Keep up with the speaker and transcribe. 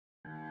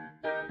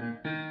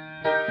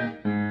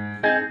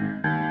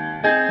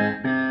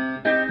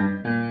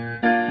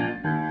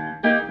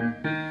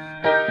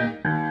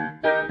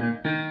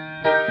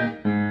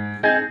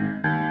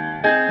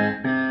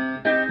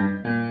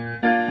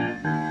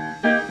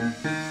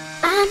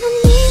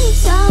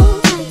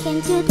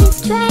came to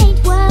this trade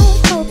world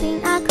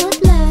hoping I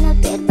could learn a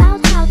bit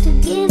about how to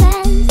give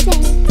and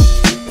take.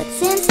 But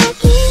since I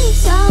keep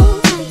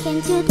so, I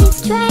came to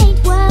this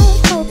trade world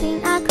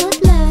hoping I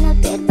could learn a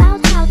bit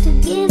about how to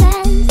give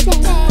and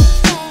take.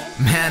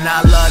 Man,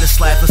 I love this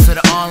life, let's set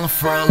it all on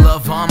furl.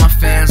 Love all my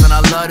fans, and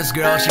I love this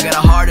girl. She got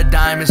a heart of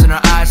diamonds and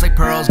her eyes like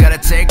pearls. Gotta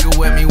take her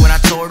with me when I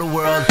tour the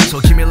world, so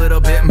give me a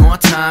little bit more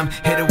time.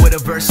 Hit it with a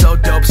verse so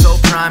dope, so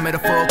prime.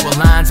 Metaphorical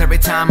lines every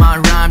time I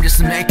rhyme, just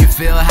to make you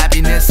feel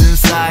happiness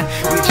inside.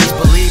 We just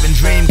believe and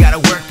dream, gotta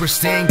work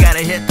pristine. Gotta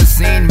hit the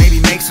scene, maybe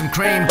make some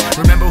cream.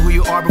 Remember who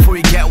you are before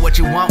you get what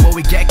you want. What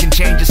we get can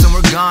change us and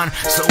we're gone,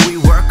 so we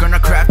work on our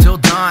craft till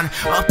dawn.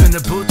 Up in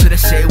the booth till they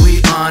say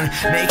we on,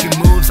 making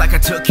moves like I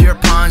took your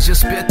pawns.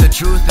 Just spit the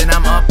truth and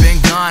I'm up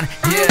and gone,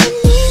 yeah.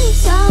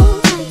 So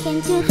I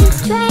came to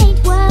this trade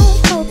world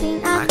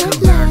hoping I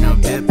could learn a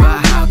bit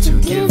about how to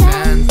give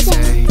and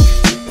take.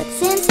 But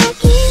since I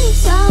keep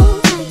so,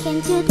 I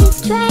came to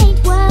this trade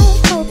world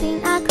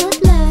hoping I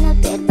could learn a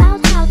bit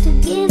about how to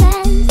give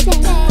and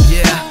take.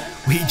 Yeah,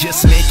 we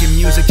just making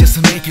music just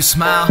to make you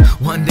smile.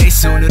 One day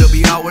soon it'll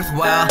be all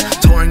worthwhile.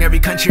 Touring every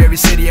country, every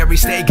city, every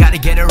state. Gotta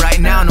get it right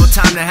now, no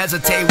time to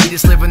hesitate. We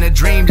just living a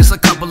dream, just a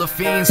couple of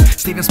fiends.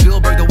 Steven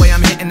Spielberg, the way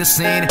I'm hitting the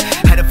scene.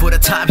 Headed for the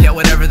top, yeah,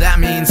 whatever that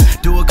means.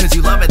 Do it cause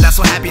you love it, that's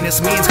what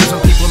happiness means. Cause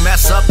when people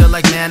mess up, they're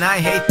like, man, I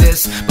hate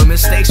this. But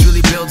mistakes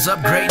really builds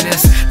up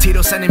greatness.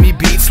 Tido sending me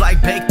beats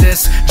like bake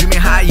this. Dreaming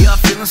high up,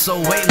 feeling so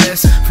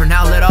weightless. For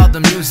now, let all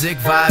the music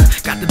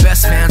vibe. Got the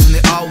best fans and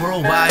they all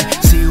worldwide.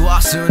 See you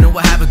all soon and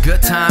we'll have a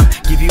good time.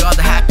 Give you all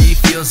the happy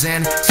feels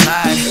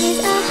inside. It's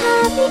a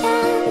happy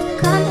end,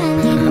 come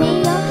and give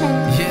me your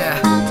hand.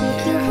 Yeah, I'll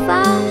take you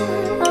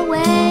far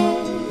away.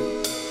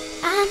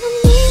 I'm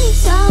a new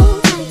soul,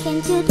 I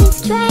came to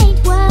this trade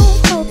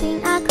world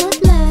hoping I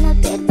could learn a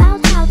bit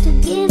about how to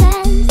give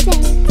and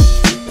take.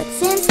 But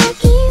since I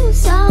keep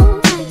so,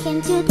 I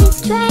came to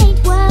this trade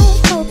world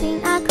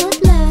hoping I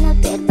could learn a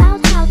bit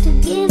about how to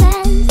give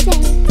and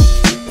take.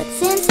 But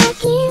since I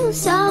keep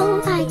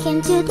so, I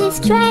came to this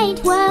trade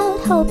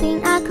world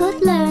hoping I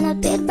could learn a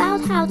bit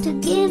about how to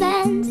give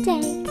and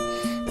take.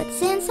 But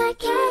since I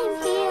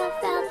came here